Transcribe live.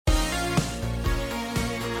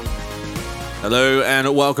Hello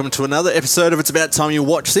and welcome to another episode of It's About Time You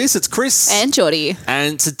Watch This. It's Kris. And Jordie.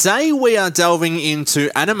 And today we are delving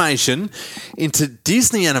into animation, into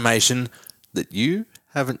Disney animation that you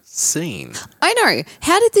haven't seen. I know.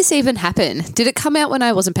 How did this even happen? Did it come out when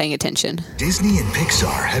I wasn't paying attention? Disney and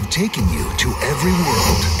Pixar have taken you to every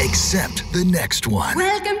world except the next one.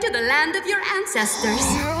 Welcome to the land of your ancestors.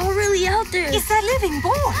 They're all really out there. It's a living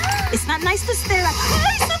boy. It's not nice to stare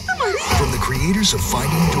at. From the creators of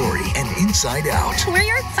Finding Dory and Inside Out. We're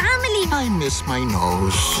your family. I miss my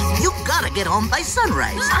nose. You gotta get home by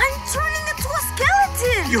sunrise. I'm turning into a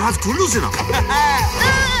skeleton. You have to loosen up.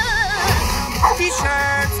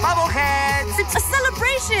 T-shirts, bobbleheads. It's a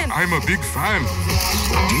celebration. I'm a big fan.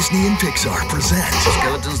 Disney and Pixar present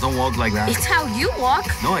Skeletons don't walk like that. It's how you walk.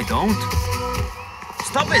 No, I don't.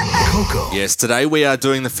 Stop it. Coco. Yes, today we are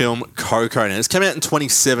doing the film Coco. Now, this came out in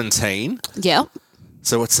 2017. Yeah.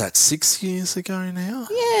 So what's that, 6 years ago now?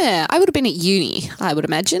 Yeah. I would have been at uni, I would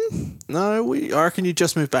imagine. No, I reckon you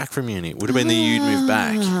just moved back from uni. It would have been the year you'd moved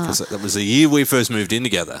back because that was the year we first moved in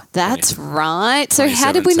together. That's right. So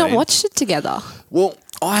how did we not 2017. watch it together? Well,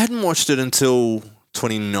 I hadn't watched it until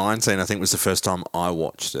 2019, I think was the first time I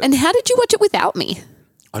watched it. And how did you watch it without me?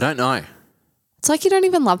 I don't know. It's like you don't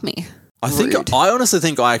even love me. I honestly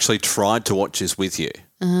think I actually tried to watch this with you.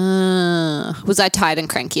 Was I tired and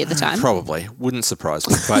cranky at the time? Probably. Wouldn't surprise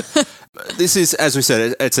me. But this is, as we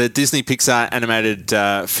said, it's a Disney Pixar animated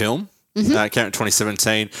film. Came out in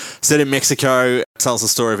 2017. Set in Mexico. It tells the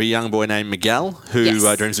story of a young boy named Miguel who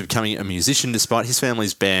dreams of becoming a musician despite his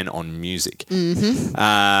family's ban on music.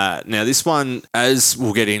 Now, this one, as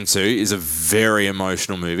we'll get into, is a very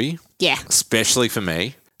emotional movie. Yeah. Especially for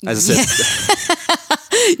me. As I said,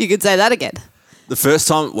 You could say that again. the first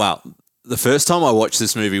time I watched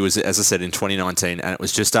this movie was, as I said, in 2019, and it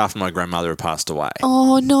was just after my grandmother had passed away.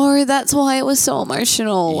 Oh, no. That's why it was so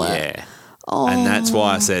emotional. Yeah. Oh, And that's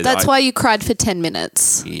why I said... That's why you cried for 10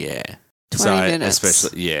 minutes. Yeah. 20 minutes.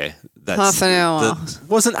 Especially, yeah. Half an hour.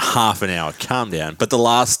 Wasn't half an hour. Calm down. But the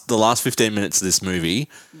last 15 minutes of this movie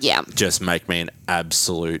Yeah. just make me an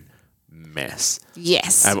absolute mess.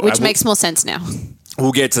 Yes. Which makes more sense now.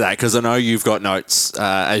 We'll get to that because I know you've got notes,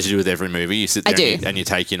 as you do with every movie. You sit there I do. and you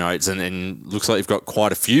take your notes, and looks like you've got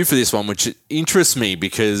quite a few for this one, which interests me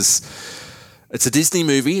because it's a Disney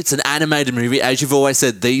movie. It's an animated movie. As you've always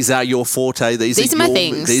said, these are your forte. These are my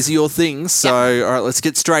things. These are your things. So, all right, let's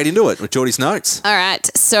get straight into it with Jordie's notes. All right.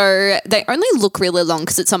 So they only look really long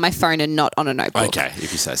because it's on my phone and not on a notebook. Okay,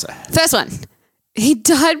 if you say so. First one. He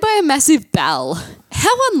died by a massive bell.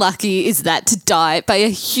 How unlucky is that to die by a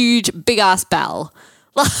huge, big-ass bell?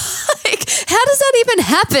 Like, how does that even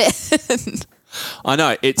happen? I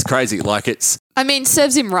know, it's crazy. Like, I mean,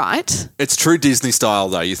 serves him right. it's true Disney style,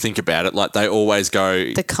 though. You think about it, like, they always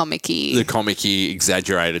go The comic-y. the comic-y,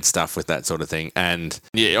 exaggerated stuff with that sort of thing. And,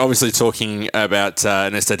 yeah, obviously talking about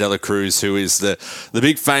Ernesto de la Cruz, who is the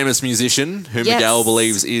big famous musician who Yes. Miguel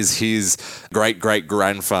believes is his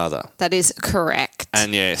great-great-grandfather. That is correct.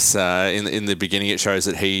 And, yes, in the beginning it shows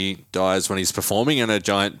that he dies when he's performing and a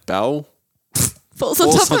giant bell Falls on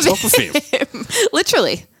falls top on top of him.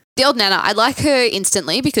 Literally. The old Nana, I like her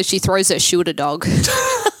instantly because she throws her shoe at a dog.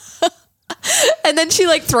 And then she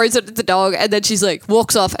like throws it at the dog and then she's like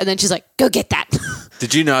walks off and then she's like, go get that.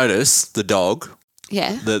 Did you notice the dog,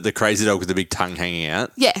 Yeah. the crazy dog with the big tongue hanging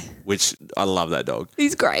out? Yeah. Which I love that dog.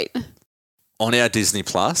 He's great. On our Disney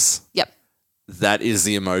Plus, Yep. that is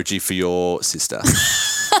the emoji for your sister.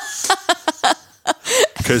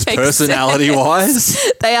 Because Makes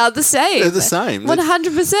personality-wise, They are the same. they're the same.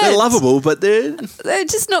 100%. They're lovable, but they're They're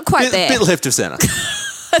just not quite a there. bit left of centre.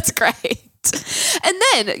 That's great. And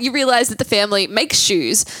then you realise that the family makes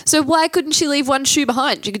shoes. So why couldn't she leave one shoe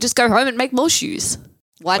behind? She could just go home and make more shoes.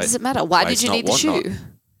 Why does it matter? Why did waste you not, need a want shoe? not.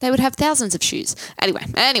 They would have thousands of shoes. Anyway,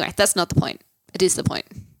 that's not the point. It is the point.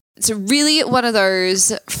 It's really one of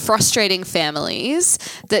those frustrating families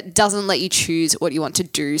that doesn't let you choose what you want to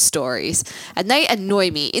do stories. And they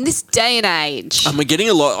annoy me in this day and age. And we're getting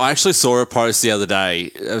a lot. I actually saw a post the other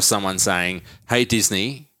day of someone saying, hey,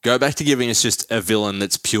 Disney, go back to giving us just a villain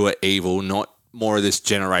that's pure evil, not more of this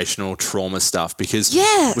generational trauma stuff, because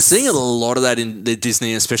Yes. we're seeing a lot of that in the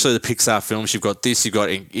Disney, especially the Pixar films. You've got this, you've got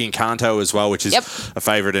Encanto as well, which is a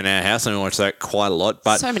favourite in our house, and we watch that quite a lot.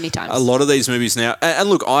 But So many times. a lot of these movies now, and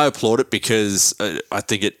look, I applaud it because I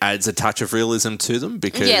think it adds a touch of realism to them.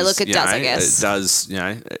 Because Yeah, look, it you does, know, I guess. it does. You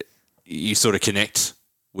know, you sort of connect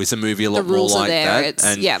with a movie a lot The rules more are like there. that. It's,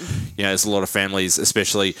 and yeah. You know, there's a lot of families,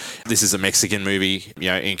 especially this is a Mexican movie, you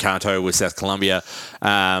know, Encanto with South Colombia. You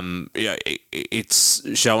know,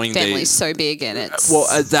 it's showing Family's so big and it's...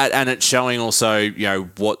 Well, that, and it's showing also, you know,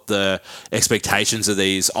 what the expectations of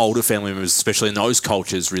these older family members, especially in those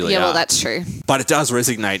cultures, really are. Yeah, well, that's true. But it does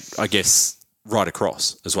resonate, I guess, right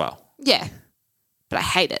across as well. Yeah. But I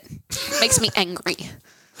hate it. Makes me angry.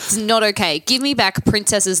 It's not okay. Give me back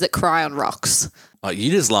princesses that cry on rocks. Oh,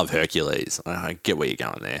 you just love Hercules. I get where you're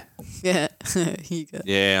going there. Yeah.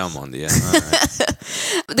 Yeah, I'm on there. All right.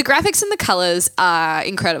 The graphics and the colours are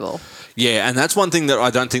incredible. Yeah, and that's one thing that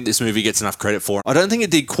I don't think this movie gets enough credit for. I don't think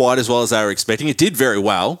it did quite as well as they were expecting. It did very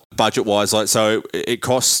well, budget-wise. Like, so it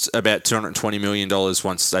cost about $220 million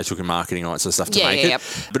once they took in marketing rights and stuff to make it. Yep.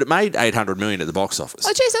 But it made $800 million at the box office.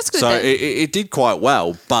 Oh, geez, that's good. So then. it did quite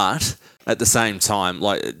well, but at the same time,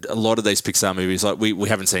 like a lot of these Pixar movies, like we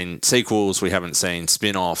haven't seen sequels, we haven't seen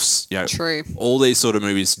spin-offs. You know, True. All these sort of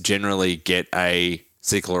movies generally get a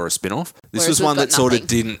sequel or a spin-off. This Whereas was we've one got that sort of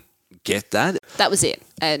nothing. didn't get that. That was it.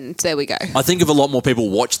 And there we go. I think if a lot more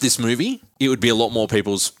people watched this movie, it would be a lot more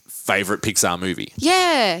people's favourite Pixar movie.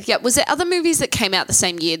 Yeah. Yeah. Was there other movies that came out the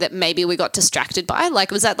same year that maybe we got distracted by?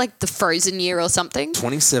 Like, was that like the Frozen year or something?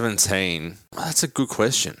 2017. That's a good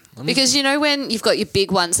question. Because you know when you've got your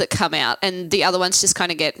big ones that come out and the other ones just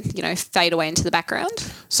kind of get, you know, fade away into the background?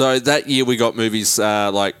 So that year we got movies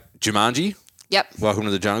like Jumanji, Yep. Welcome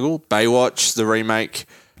to the Jungle, Baywatch, the remake,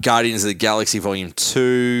 Guardians of the Galaxy Volume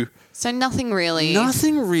 2. So nothing really.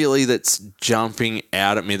 Nothing really that's jumping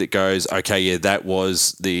out at me that goes, okay, yeah, that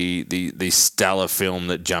was the stellar film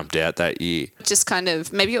that jumped out that year. Just kind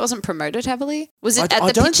of, maybe it wasn't promoted heavily. Was it at I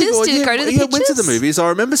the don't pictures? think- Did it go to the yeah, pictures? it went to the movies. I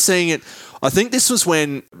remember seeing it. I think this was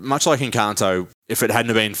when, much like Encanto, if it hadn't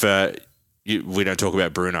have been for, we don't talk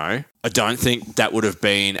about Bruno, I don't think that would have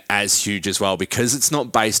been as huge as well because it's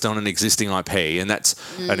not based on an existing IP and that's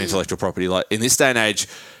an intellectual property. Like in this day and age,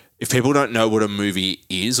 if people don't know what a movie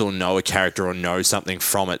is or know a character or know something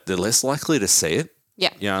from it, they're less likely to see it. Yeah.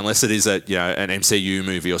 You know, unless it is an MCU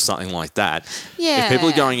movie or something like that. Yeah. If people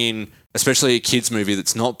are going in, especially a kids movie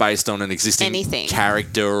that's not based on an existing Anything.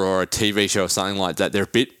 character or a TV show or something like that, they're a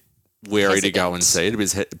bit wary to go and see it,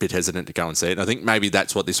 a bit hesitant to go and see it. And I think maybe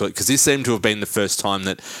that's what this was, because this seemed to have been the first time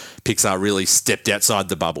that Pixar really stepped outside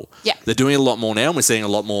the bubble. Yeah. They're doing a lot more now, and we're seeing a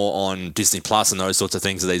lot more on Disney Plus and those sorts of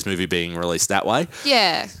things of these movies being released that way.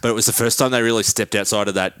 Yeah. But it was the first time they really stepped outside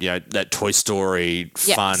of that, you know, that Toy Story,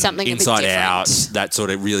 Yeah, fun, something a bit Inside different. Out, that sort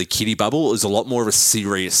of really kiddie bubble. It was a lot more of a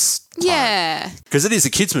serious tone. Yeah. Because it is a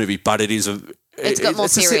kids movie, but it is It's got more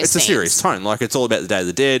serious It's a serious themes. tone. Like, it's all about the Day of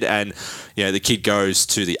the Dead, and, you know, the kid goes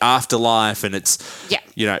to the afterlife, and it's, Yeah.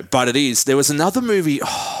 you know, but it is. There was another movie,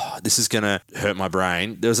 this is going to hurt my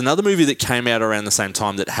brain. There was another movie that came out around the same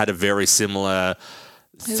time that had a very similar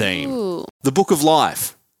theme. Ooh. The Book of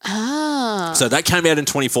Life. Ah. So that came out in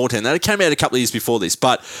 2014. That came out a couple of years before this,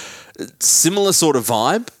 but similar sort of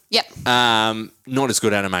vibe. Yep. Not as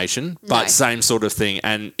good animation, but No. same sort of thing,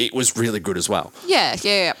 and it was really good as well. Yeah.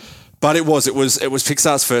 Yeah. But it was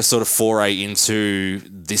Pixar's first sort of foray into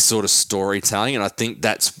this sort of storytelling, and I think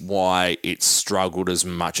that's why it struggled as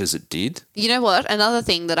much as it did. You know what? Another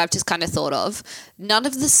thing that I've just kind of thought of, none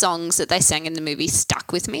of the songs that they sang in the movie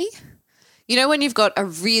stuck with me. You know when you've got a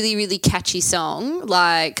really, really catchy song,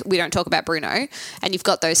 like We Don't Talk About Bruno, and you've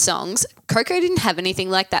got those songs, Coco didn't have anything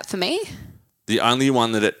like that for me. The only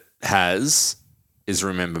one that it has is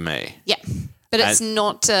Remember Me. Yeah. But it's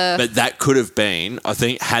not... But that could have been, I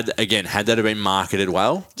think, had that have been marketed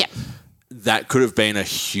well, yeah. that could have been a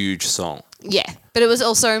huge song. Yeah. But it was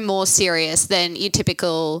also more serious than your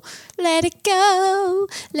typical let it go,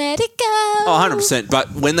 let it go. Oh, 100%.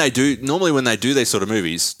 But normally when they do these sort of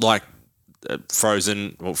movies, like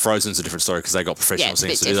Frozen, well, Frozen's a different story because they got professional Yeah, it's a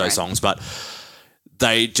singers bit to do those different. songs, but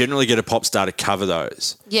they generally get a pop star to cover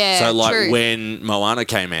those. Yeah, So like true. when Moana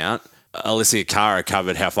came out, Alicia Cara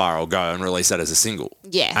covered How Far I'll Go and released that as a single.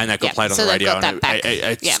 Yeah, And that got yeah. played on So the they've radio. got that back.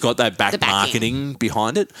 It's Yeah. got that back The backing. marketing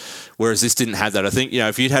behind it, whereas this didn't have that. I think, you know,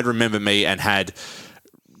 if you'd had Remember Me and had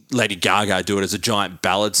Lady Gaga do it as a giant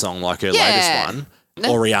ballad song like her Yeah. latest one,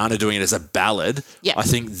 or Rihanna doing it as a ballad, Yeah. I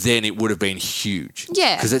think then it would have been huge.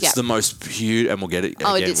 Yeah, Because it's yeah. the most beautiful, and we'll get it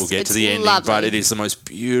Oh, it again, is. we'll get It's to the ending, lovely. but it is the most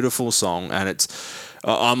beautiful song, and it's,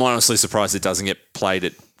 I'm honestly surprised it doesn't get played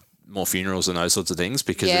at more funerals and those sorts of things,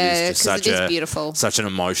 because Yeah, it is just 'cause such it is beautiful. such an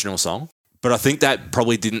emotional song. But I think that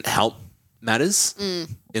probably didn't help matters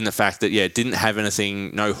in the fact that, it didn't have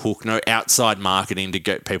anything, no hook, no outside marketing to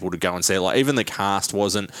get people to go and see it. Like, even the cast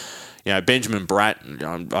wasn't, you know, Benjamin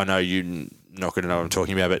Bratt, I know you're not going to know what I'm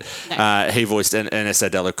talking about, but he voiced Ernesta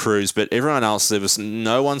de la Cruz, but everyone else, there was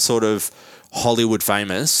no one sort of Hollywood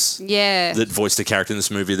famous Yeah. that voiced a character in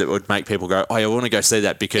this movie that would make people go, oh, I want to go see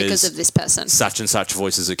that Because of this person. such and such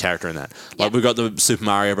voices a character in that. Like Yep. we've got the Super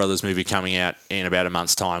Mario Brothers movie coming out in about a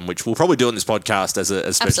month's time, which we'll probably do on this podcast as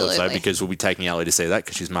a special episode Absolutely. because we'll be taking Ellie to see that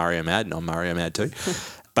because she's Mario mad and I'm Mario mad too.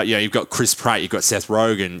 But yeah, you've got Chris Pratt, you've got Seth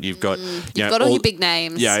Rogen, you've got You've got all your big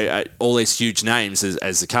names. Yeah, all these huge names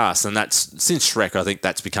as the cast, and that's since Shrek, I think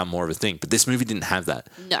that's become more of a thing. But this movie didn't have that.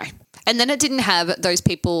 No. And then it didn't have those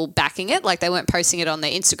people backing it. Like they weren't posting it on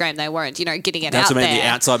their Instagram. They weren't, getting it That's out what I mean. there. The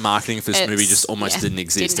outside marketing for this movie It's- just almost yeah, didn't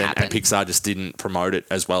exist, didn't and happen. Pixar just didn't promote it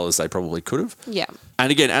as well as they probably could have. Yeah. And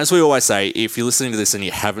again, as we always say, if you're listening to this and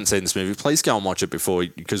you haven't seen this movie, please go and watch it before,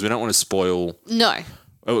 because we don't want to spoil. No.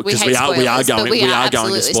 Because hate we are spoilers, but going we are to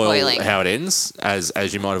absolutely spoil spoiling. how it ends, as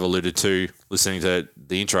you might have alluded to listening to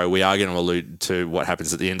the intro. We are going to allude to what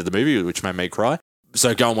happens at the end of the movie, which made me cry.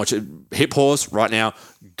 So go and watch it. Hit pause right now.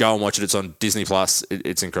 Go and watch it. It's on Disney Plus.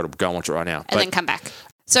 It's incredible. Go and watch it right now. And then come back.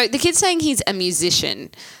 So the kid's saying he's a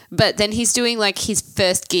musician, but then he's doing like his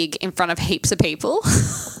first gig in front of heaps of people.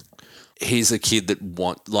 He's a kid that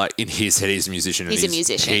in his head, he's a musician. He's a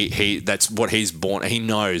musician. He that's what he's born. He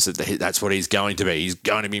knows that's what he's going to be. He's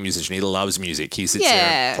going to be a musician. He loves music. He sits there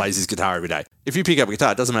and plays his guitar every day. If you pick up a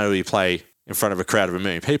guitar, it doesn't matter whether you play in front of a crowd of 1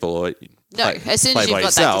 million people or As soon as you've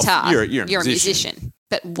got that guitar, you're a musician.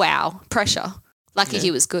 But wow, pressure. Lucky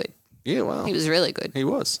he was good. Yeah, wow. He was really good. He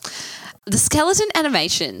was. The skeleton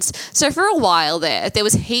animations. So for a while there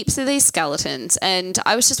was heaps of these skeletons, and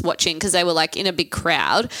I was just watching because they were like in a big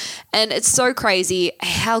crowd, and it's so crazy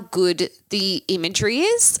how good the imagery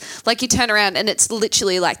is. Like you turn around and it's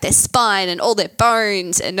literally like their spine and all their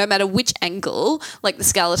bones, and no matter which angle, like the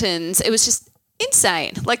skeletons, it was just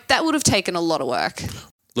insane. Like that would have taken a lot of work.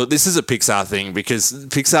 Look, this is a Pixar thing because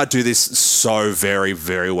Pixar do this so very,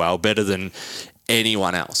 very well, better than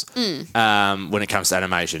anyone else when it comes to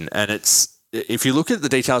animation. And if you look at the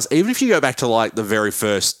details, even if you go back to like the very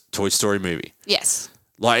first Toy Story movie, Yes.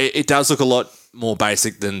 like it does look a lot more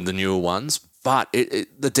basic than the newer ones, but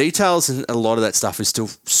the details and a lot of that stuff is still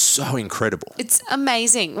so incredible. It's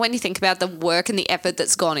amazing when you think about the work and the effort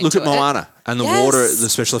that's gone into it. Look at Moana and the Yes. water, the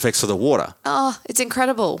special effects for the water. Oh, it's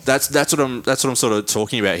incredible. That's what I'm sort of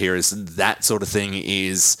talking about here. Is that sort of thing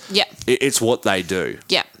is Yeah. it's what they do.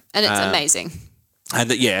 Yeah. And it's amazing. And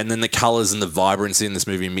then the colours and the vibrancy in this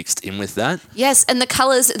movie mixed in with that. Yes, and the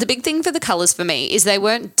colours, the big thing for the colours for me is they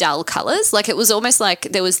weren't dull colours. Like it was almost like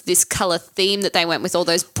there was this colour theme that they went with all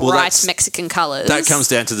those bright Mexican colours. That comes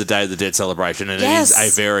down to the Day of the Dead celebration, and Yes. it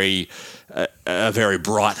is a very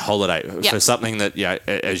bright holiday for something that,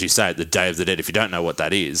 as you say, the Day of the Dead. If you don't know what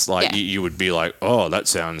that is, like you would be like, oh, that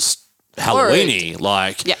sounds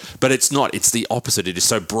Halloween-y, but it's not. It's the opposite. It is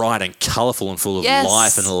so bright and colourful and full of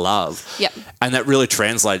life and love. Yep. And that really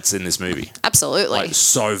translates in this movie. Absolutely. Like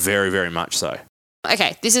so very, very much so.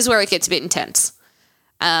 Okay, this is where it gets a bit intense.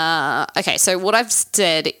 Okay, so what I've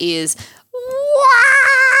said is,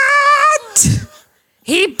 what?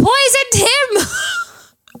 He poisoned him!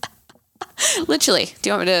 Literally. Do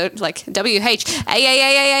you want me to, like,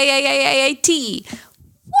 WHAAAAAAAAT?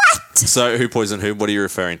 What? So who poisoned who? What are you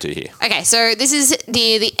referring to here? Okay, so this is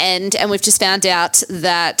near the end, and we've just found out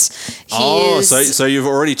that so you've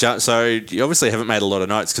already so you obviously haven't made a lot of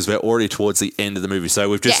notes because we're already towards the end of the movie. So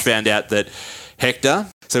we've just found out that Hector.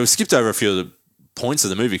 So we skipped over a few of the points of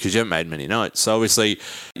the movie because you haven't made many notes. So obviously,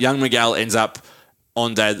 young Miguel ends up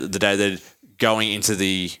on the day they're going into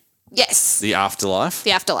the afterlife.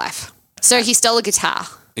 The afterlife. So he stole a guitar.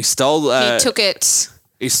 He stole. He took it.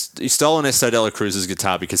 He stole Ernesto de la Cruz's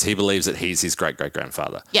guitar because he believes that he's his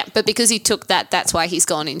great-great-grandfather. Yeah, but because he took that, that's why he's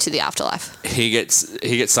gone into the afterlife. He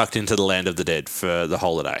gets sucked into the land of the dead for the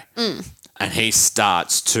holiday. And he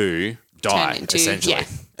starts to die, essentially. Yeah,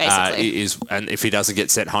 basically. And if he doesn't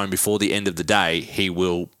get sent home before the end of the day, he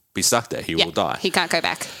will be stuck there. He will die. He can't go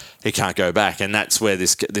back. He can't go back. And that's where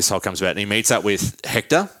this whole comes about. And he meets up with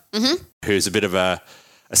Hector, who's a bit of a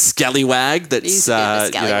scallywag that's He's a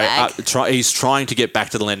bit of a scallywag. He's trying to get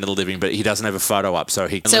back to the land of the living, but he doesn't have a photo up. So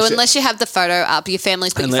unless you have the photo up, your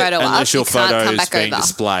family's put your photo up, unless your you can't photo come is back being over.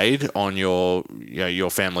 displayed on your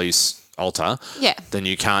family's altar, then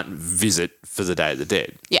you can't visit for the Day of the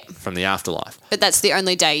Dead from the afterlife. But that's the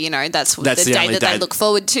only day, that's the day only that they look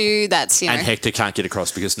forward to. That's, And Hector can't get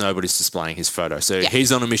across because nobody's displaying his photo. So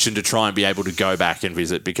he's on a mission to try and be able to go back and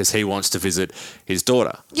visit because he wants to visit his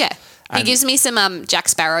daughter. Yeah. He gives me some Jack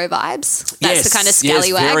Sparrow vibes. That's the kind of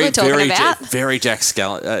scallywag we're talking about. Very Jack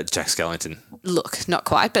Skellington. Look, not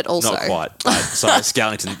quite, but also. Not quite. Sorry,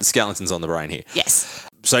 Skellington's on the brain here. Yes.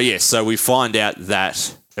 So we find out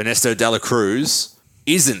that Ernesto de la Cruz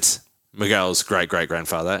isn't Miguel's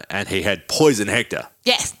great-great-grandfather and he had poisoned Hector.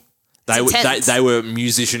 Yes. They were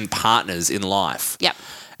musician partners in life. Yep.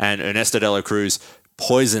 And Ernesto de la Cruz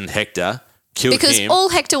poisoned Hector, killed Because him. all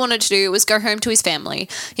Hector wanted to do was go home to his family.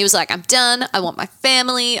 He was like, I'm done. I want my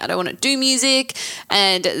family. I don't want to do music.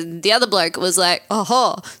 And the other bloke was like,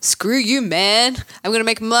 oh, screw you, man. I'm going to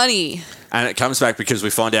make money. And it comes back because we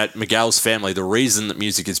find out Miguel's family, the reason that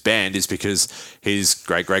music is banned is because his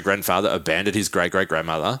great-great-grandfather abandoned his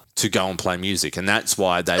great-great-grandmother to go and play music. And that's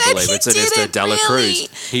why they believe it's Ernesto de la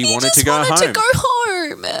Cruz. He wanted to go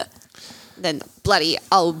home. Then the bloody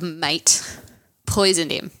old mate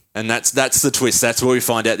poisoned him. And that's the twist. That's where we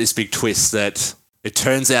find out this big twist that it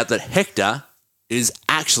turns out that Hector is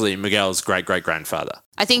actually Miguel's great-great-grandfather.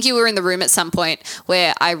 I think you were in the room at some point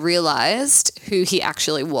where I realised who he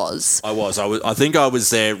actually was. I think I was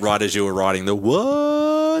there right as you were writing the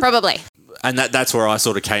what? Probably. And that's where I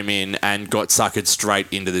sort of came in and got suckered straight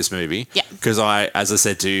into this movie. Yeah. Because as I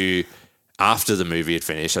said to you after the movie had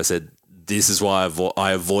finished, I said, this is why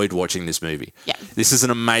I avoid watching this movie. Yeah. This is an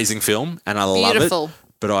amazing film and I love Beautiful. it,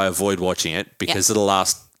 but I avoid watching it because of the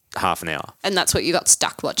last half an hour. And that's what you got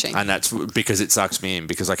stuck watching. And that's because it sucks me in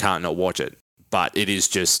because I can't not watch it. But it is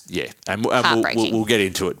just, and heartbreaking. we'll get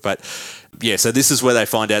into it. But so this is where they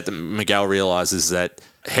find out that Miguel realizes that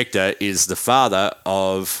Hector is the father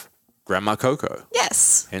of Grandma Coco.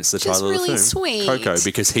 Yes. Hence the Which is title of the really film, sweet. Coco,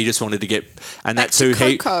 because he just wanted to get, and Back that's to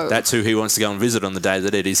who Coco. that's who he wants to go and visit on the day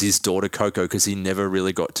that it is his daughter Coco, because he never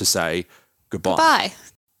really got to say goodbye. Bye.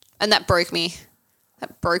 And that broke me.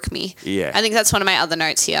 Yeah. I think that's one of my other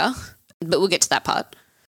notes here, but we'll get to that part.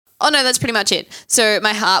 Oh, no, that's pretty much it. So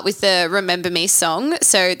my heart with the Remember Me song.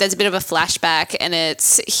 So there's a bit of a flashback and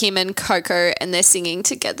it's him and Coco and they're singing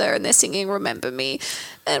together and they're singing Remember Me.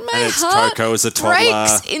 And my it's heart Coco as a toddler.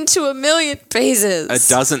 breaks into a million pieces. It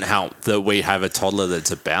doesn't help that we have a toddler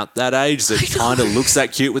that's about that age that kind of looks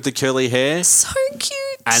that cute with the curly hair. So cute.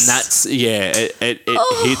 And that's, it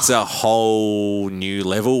hits a whole new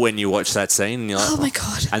level when you watch that scene. And you're like, Oh, my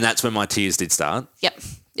God. And that's when my tears did start. Yep.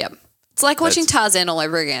 It's like watching Tarzan all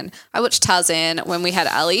over again. I watched Tarzan when we had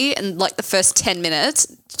Ali and like the first 10 minutes,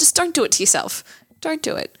 just don't do it to yourself. Don't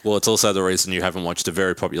do it. Well, it's also the reason you haven't watched a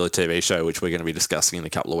very popular TV show, which we're going to be discussing in a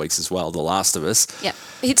couple of weeks as well, The Last of Us. Yeah.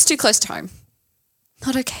 It's too close to home.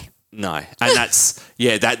 Not okay. No. And that's,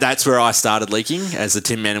 that's where I started leaking, as the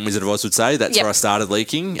Tin Man and Wizard of Oz would say. That's where I started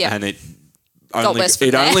leaking. Yep. And it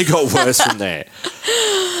only got worse from there.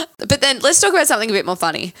 But then let's talk about something a bit more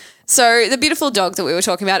funny. So the beautiful dog that we were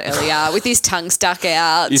talking about earlier with his tongue stuck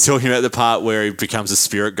out. You're talking about the part where he becomes a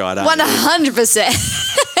spirit guide, aren't you?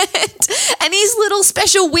 100%. And his little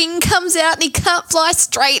special wing comes out and he can't fly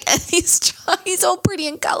straight and he's all pretty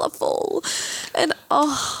and colourful. And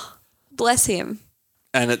bless him.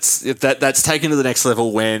 And that's taken to the next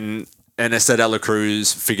level when Ernesto de la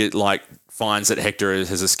Cruz finds that Hector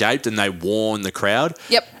has escaped and they warn the crowd.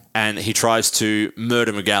 Yep. And he tries to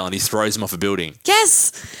murder Miguel and he throws him off a building.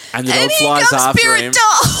 Yes. And the dog flies after him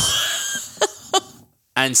dog.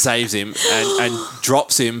 and saves him and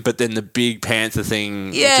drops him. But then the big panther thing,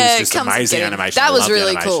 which is just comes and amazing get him. animation. That was I love the really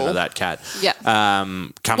animation cool. of that cat. Yeah.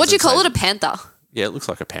 Comes What do you and call saves it? A panther? Yeah, it looks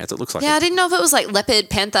like a panther. It looks like I didn't know if it was like leopard,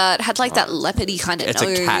 panther. It had like that leopardy kind of It's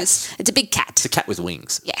nose. a cat. It's a big cat. it's a cat with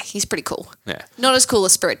wings. Yeah, he's pretty cool. Yeah. Not as cool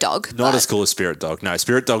as Spirit Dog. Not but- as cool as Spirit Dog. No,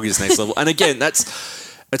 Spirit Dog is next level. And again,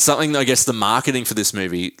 it's something that I guess the marketing for this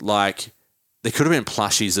movie, like there could have been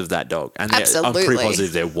plushies of that dog. And I'm Absolutely. pretty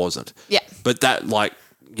positive there wasn't. Yeah. But that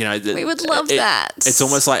We would love that. It's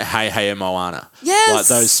almost like Hey Moana. Yes.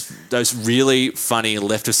 Like those really funny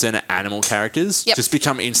left of center animal characters just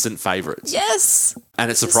become instant favorites. Yes. And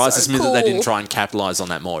it surprises me that they cool. didn't try and capitalize on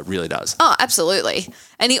that more. It really does. Oh, absolutely.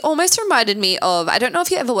 And he almost reminded me of, I don't know if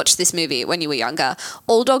you ever watched this movie when you were younger,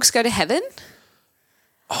 All Dogs Go to Heaven.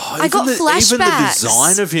 I got flashbacks. Even the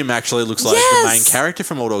design of him actually looks like the main character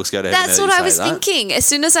from All Dogs Go to Heaven. That's what I was thinking. As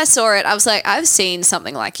soon as I saw it, I was like, I've seen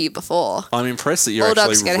something like you before. I'm impressed that you're All actually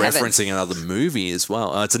Dogs Go to Heaven. referencing another movie as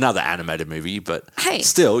well. It's another animated movie, but Hey,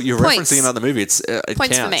 still, you're points. referencing another movie. It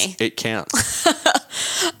Points counts. for me. It counts.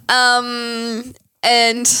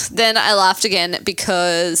 And then I laughed again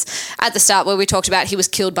because at the start where we talked about he was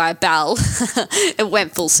killed by a bell, it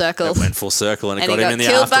went full circle. It went full circle and it And got he him in got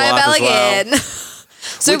the killed by a afterlife bell as well. again.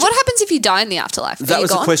 So what happens if you die in the afterlife? Are That you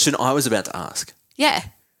was gone? a question I was about to ask. Yeah.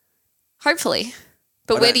 Hopefully.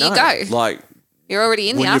 But I where do don't you know. go? Like, You're already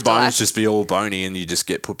in the wouldn't your bones afterlife. just be all bony and you just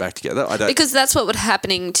get put back together? I don't. Because that's what would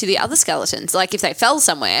happening to the other skeletons. Like if they fell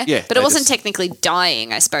somewhere. Yeah, But it they wasn't just- technically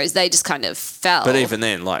dying, I suppose. They just kind of fell. But even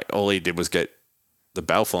then, like, all he did was get the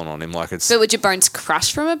bell falling on him. Like, it's But would your bones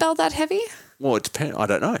crush from a bell that heavy? well, it depends. I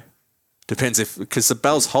don't know. Depends because the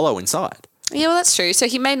bell's hollow inside. Yeah, well, that's true. So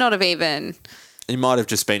he may not have even He might have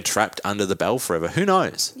just been trapped under the bell forever. Who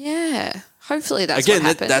knows? Yeah. Hopefully that's Again, what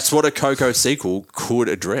happened. that's what a Coco sequel could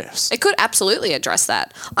address. It could absolutely address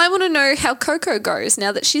that. I want to know how Coco goes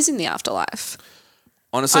now that she's in the afterlife.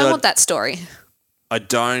 Honestly, I want that story. I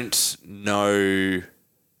don't know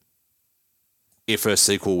if her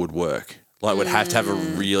sequel would work. Like, would have to have a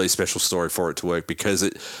really special story for it to work because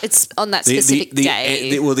It's on that specific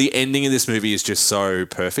day. The ending of this movie is just so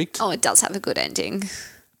perfect. Oh, it does have a good ending.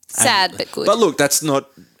 Sad, but good. But look, that's not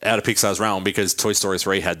out of Pixar's realm because Toy Story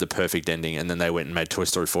 3 had the perfect ending and then they went and made Toy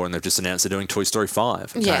Story 4 and they've just announced they're doing Toy Story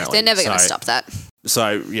 5. Yeah, apparently. they're never going to stop that.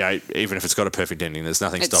 So, yeah, even if it's got a perfect ending, there's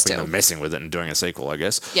nothing stopping them messing with it and doing a sequel, I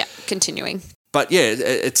guess. Yeah, continuing. But yeah,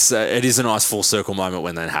 it is a nice full circle moment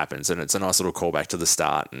when that happens and it's a nice little callback to the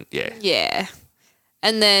start and yeah. Yeah.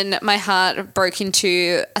 And then my heart broke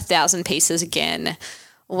into 1,000 pieces again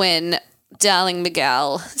when Darling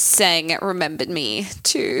Miguel sang Remembered Me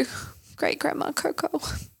to Great Grandma Coco.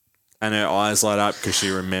 And her eyes light up because she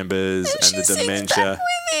remembers and the dementia.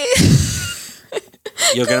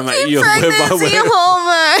 You're gonna make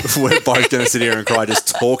we're both gonna sit here and cry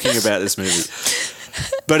just talking about this movie.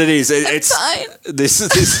 But it's fine.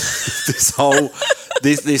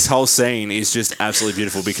 This whole scene is just absolutely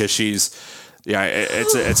beautiful because she's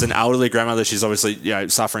it's an elderly grandmother. She's obviously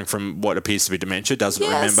suffering from what appears to be dementia, doesn't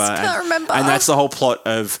remember. Can't remember. And that's the whole plot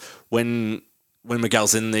of when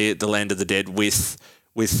Miguel's in the land of the dead with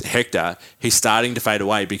Hector, he's starting to fade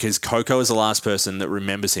away because Coco is the last person that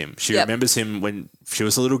remembers him. She remembers him when she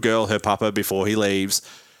was a little girl, her papa, before he leaves.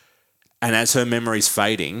 And as her memory's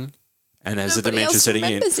fading and as the dementia setting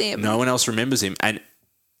in, no one else remembers him. And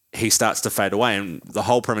he starts to fade away. And the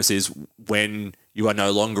whole premise is when you are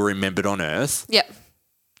no longer remembered on Earth. Yep.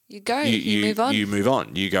 You go. You move on. You move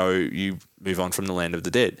on. You move on from the land of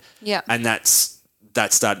the dead. Yeah. And that's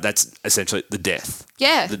essentially the death.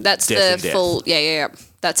 Yeah, that's the full. Yeah.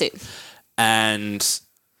 That's it. And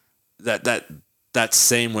that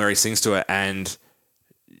scene where he sings to her, and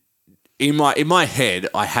in my head,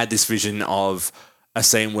 I had this vision of a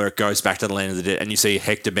scene where it goes back to the land of the dead, and you see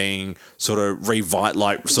Hector being sort of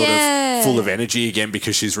sort of full of energy again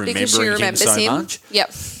because she's remembering him so much.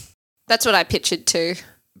 Yep, that's what I pictured too.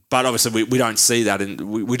 But obviously, we don't see that, and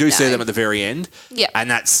we do see them at the very end. Yeah, and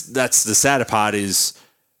that's the sadder part is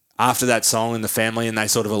after that song and the family, and they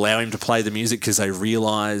sort of allow him to play the music because they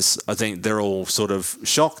realise, I think they're all sort of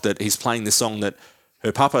shocked that he's playing the song that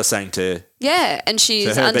her papa sang to. Yeah, and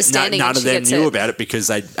she's her, understanding. But none of them knew it. about it because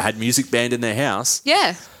they had music band in their house.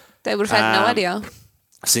 Yeah, they would have had no idea.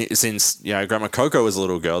 Since Grandma Coco was a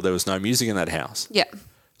little girl, there was no music in that house. Yeah.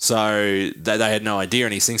 So they had no idea,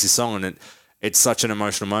 and he sings his song, and it's such an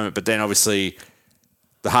emotional moment. But then obviously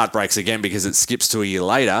the heart breaks again because it skips to a year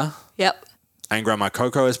later. Yep. And Grandma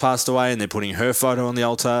Coco has passed away, and they're putting her photo on the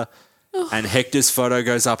altar. Oh. And Hector's photo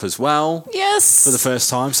goes up as well. Yes. For the first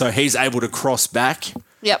time. So he's able to cross back.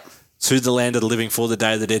 Yep. To the land of the living for the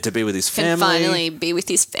day of the dead to be with his family. Can finally be with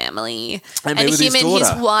his family. And him his and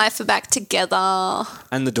his wife are back together.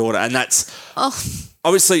 And the daughter. And that's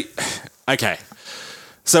obviously okay.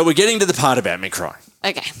 So we're getting to the part about me crying.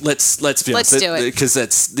 Okay. Let's be honest. Let's do it. Because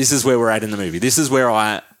this is where we're at in the movie. This is where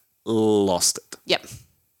I lost it. Yep.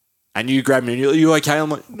 And you grabbed me and you're, are you okay? I'm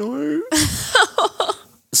like, no.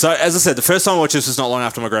 So, as I said, the first time I watched this was not long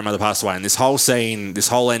after my grandmother passed away. And this whole scene, this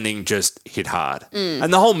whole ending just hit hard.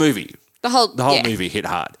 And the whole movie. The whole movie hit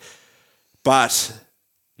hard. But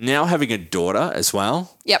now having a daughter as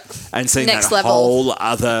well. Yep. And seeing Next that level. whole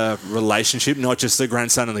other relationship, not just the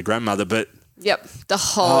grandson and the grandmother, but... Yep. The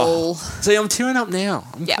whole... See, I'm tearing up now.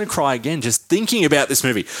 I'm going to cry again just thinking about this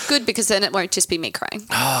movie. Good, because then it won't just be me crying.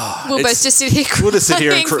 We'll both just sit here crying we'll just sit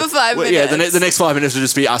here and for 5 minutes. Yeah, the next 5 minutes will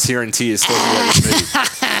just be us here in tears talking about this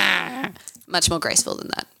movie. Much more graceful than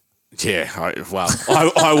that. Yeah,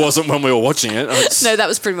 I wasn't when we were watching it. No, that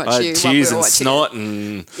was pretty much you. Tears we were and snot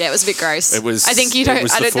and... Yeah, it was a bit gross. It was. I think you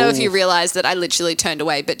don't... I don't know if you realised that I literally turned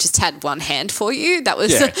away but just had one hand for you. That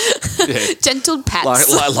was gentle pats.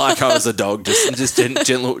 Like I was a dog, just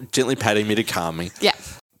gently patting me to calm me. Yeah.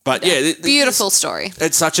 But beautiful story.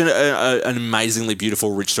 It's such an amazingly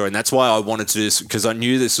beautiful, rich story. And that's why I wanted to do this, because I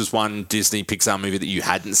knew this was one Disney Pixar movie that you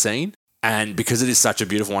hadn't seen. And because it is such a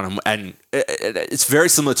beautiful one, and it's very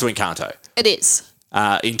similar to Encanto. It is.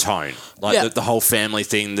 In tone. Like the whole family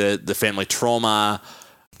thing, the family trauma,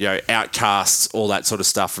 outcasts, all that sort of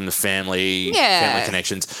stuff from the family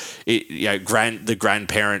connections. The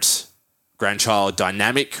grandchild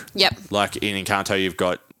dynamic. Yep. Like in Encanto, you've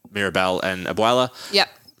got Mirabel and Abuela. Yep.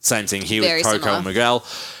 Same thing here Very with Coco similar. and Miguel.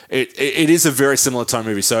 It is a very similar tone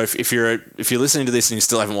movie. So if you're listening to this and you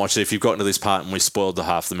still haven't watched it, if you've gotten to this part and we spoiled the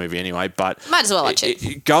half the movie anyway, but Might as well watch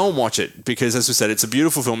it. Go and watch it because, as we said, it's a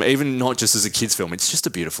beautiful film. Even not just as a kids' film, it's just a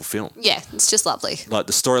beautiful film. Yeah, it's just lovely. Like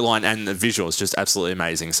the storyline and the visuals, just absolutely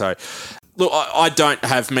amazing. So, look, I don't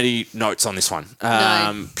have many notes on this one,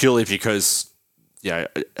 purely because, as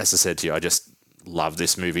I said to you, I just love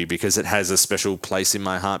this movie because it has a special place in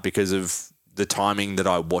my heart because of the timing that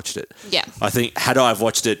I watched it. Yeah. I think had I have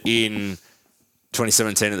watched it in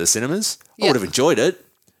 2017 at the cinemas, I Yeah. would have enjoyed it,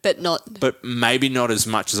 But maybe not as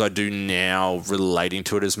much as I do now, relating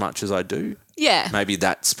to it as much as I do. yeah. Maybe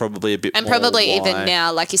that's probably a bit And more probably why. even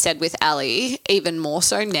now, like you said with Ali, even more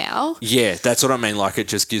so now. Yeah, that's what I mean. Like, it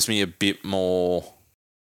just gives me a bit more,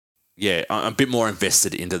 I'm a bit more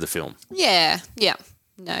invested into the film. Yeah.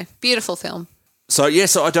 No, beautiful film. So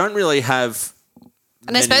I don't really have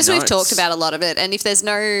And I many suppose we've notes. talked about a lot of it. And if there's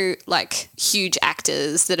no like huge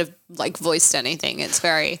actors that have like voiced anything, it's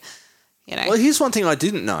very, Well, here's one thing I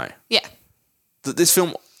didn't know. yeah. That this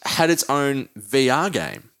film had its own VR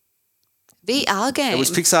game. VR game. It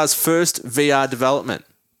was Pixar's first VR development.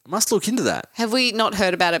 I must look into that. Have we not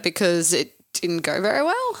heard about it because it didn't go very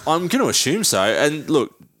well? I'm going to assume so. And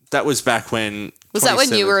look, that was back when... Was that when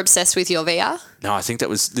 27 you were obsessed with your VR? No, I think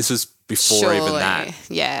this was before even that.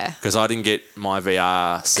 Yeah. Because I didn't get my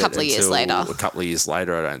VR set Couple of years until later. a couple of years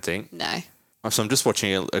later, I don't think. No. So I'm just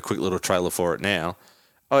watching a quick little trailer for it now.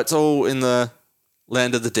 Oh, it's all in the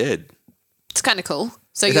Land of the Dead. It's kind of cool.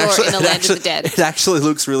 So you're in the land of the dead. It actually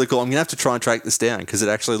looks really cool. I'm going to have to try and track this down because it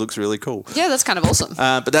actually looks really cool. Yeah, that's kind of awesome.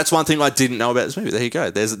 But that's one thing I didn't know about this movie. There you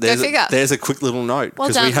go. figure. There's a quick little note. Well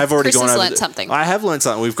 'cause done. we have already Chris gone has over learnt something. I have learned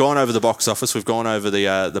something. We've gone over the box office. We've gone over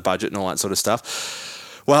the budget and all that sort of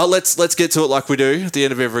stuff. Well, let's get to it like we do at the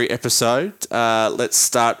end of every episode. Let's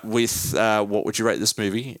start with what would you rate this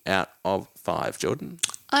movie out of 5, Jordan?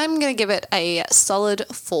 I'm going to give it a solid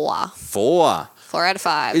 4. 4. 4 out of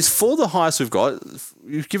 5. Is 4 the highest we've got?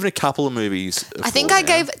 You've given a couple of movies. I think 4 I now.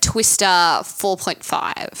 gave Twister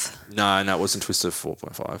 4.5. No, it wasn't Twister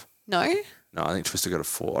 4.5. No? No, I think Twister got a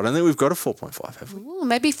 4. I don't think we've got a 4.5, have we? Ooh,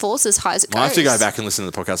 maybe 4's as high as it goes. I have to go back and listen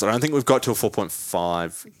to the podcast. I don't think we've got to a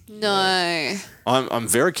 4.5. No. I'm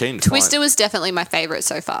very keen to Twister was definitely my favourite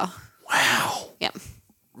so far. Wow. Yep.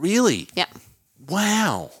 Really? Yep.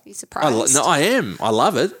 Wow. Are you surprised? I am. I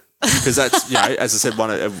love it. Because that's, as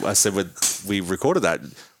I said, when we recorded that,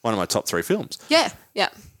 one of my top 3 films. Yeah. Yeah.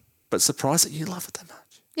 But surprised that you love it that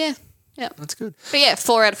much. Yeah. Yeah. That's good. But yeah,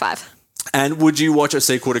 4 out of 5. And would you watch a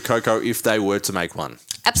sequel to Coco if they were to make one?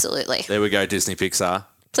 Absolutely. There we go, Disney Pixar.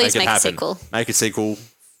 Please it make a happen. sequel. Make a sequel.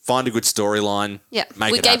 Find a good storyline. Yeah.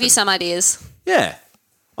 Make We it gave happen. you some ideas. Yeah.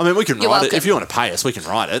 I mean, we can You're write it. welcome. If you want to pay us, we can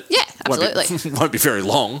write it. Yeah, Won't be- absolutely. Won't be very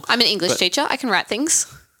long. I'm an English teacher. I can write things.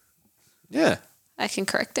 Yeah. I can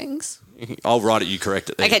correct things. I'll write it, you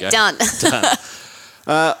correct it. There you Okay, go. done.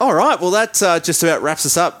 All right. Well, that just about wraps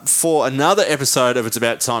us up for another episode of It's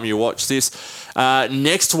About Time You Watch This.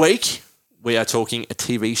 Next week, we are talking a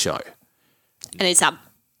TV show. And it's a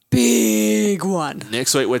big one.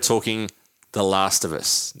 Next week, we're talking The Last of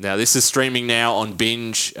Us. Now, this is streaming now on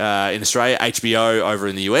Binge in Australia, HBO over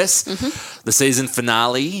in the US. Mm-hmm. The season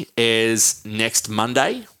finale is next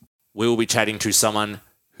Monday. We will be chatting to someone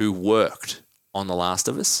who worked on The Last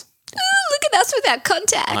of Us. Look at us with our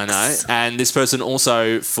contacts. I know. And this person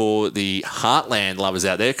also, for the Heartland lovers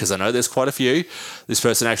out there, because I know there's quite a few, this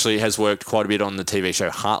person actually has worked quite a bit on the TV show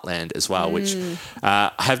Heartland as well, which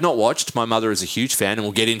I have not watched. My mother is a huge fan, and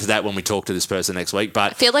we'll get into that when we talk to this person next week.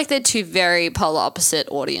 But I feel like they're two very polar opposite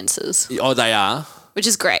audiences, they are, which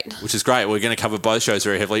is great. which is great. We're going to cover both shows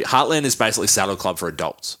very heavily. Heartland is basically Saddle Club for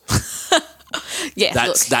adults. Yeah,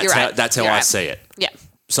 That's you're right. how You're I right. see it. Yeah.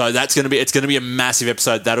 So it's going to be a massive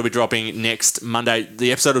episode. That'll be dropping next Monday.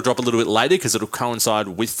 The episode will drop a little bit later because it'll coincide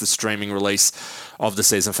with the streaming release of the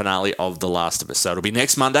season finale of The Last of Us. So it'll be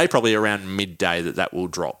next Monday, probably around midday that will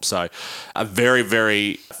drop. So a very,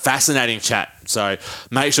 very fascinating chat. So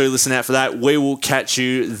make sure you listen out for that. We will catch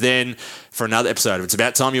you then for another episode of It's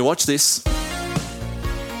About Time You Watch This.